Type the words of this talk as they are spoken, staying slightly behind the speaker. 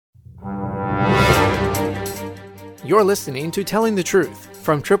You're listening to Telling the Truth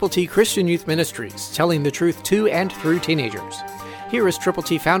from Triple T Christian Youth Ministries, telling the truth to and through teenagers. Here is Triple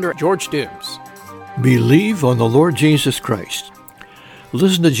T founder George Dooms. Believe on the Lord Jesus Christ.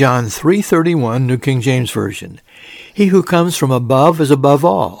 Listen to John 3:31, New King James Version. He who comes from above is above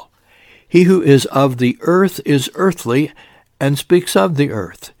all. He who is of the earth is earthly, and speaks of the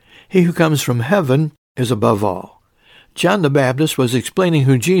earth. He who comes from heaven is above all. John the Baptist was explaining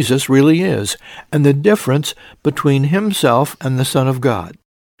who Jesus really is, and the difference between himself and the Son of God.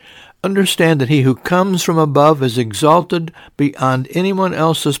 Understand that he who comes from above is exalted beyond anyone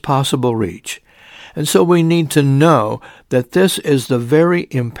else's possible reach. And so we need to know that this is the very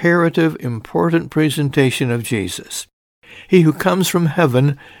imperative, important presentation of Jesus. He who comes from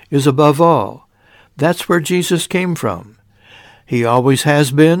heaven is above all. That's where Jesus came from. He always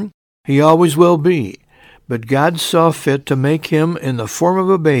has been, he always will be. But God saw fit to make him in the form of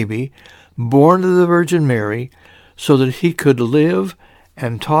a baby, born of the Virgin Mary, so that he could live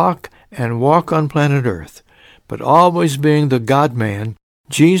and talk and walk on planet Earth. But always being the God-man,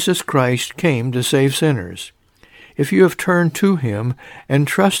 Jesus Christ came to save sinners. If you have turned to him and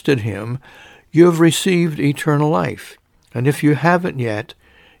trusted him, you have received eternal life. And if you haven't yet,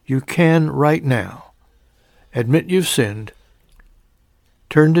 you can right now. Admit you've sinned.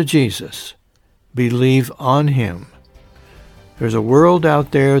 Turn to Jesus. Believe on him. There's a world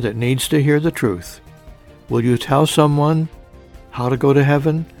out there that needs to hear the truth. Will you tell someone how to go to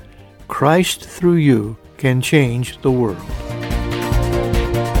heaven? Christ through you can change the world.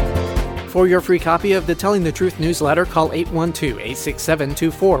 For your free copy of the Telling the Truth newsletter, call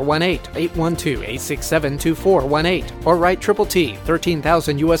 812-867-2418, 812-867-2418, or write Triple T,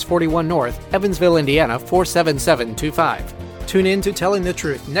 13,000 U.S. 41 North, Evansville, Indiana, 47725. Tune in to Telling the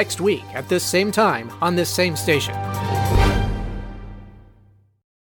Truth next week at this same time on this same station.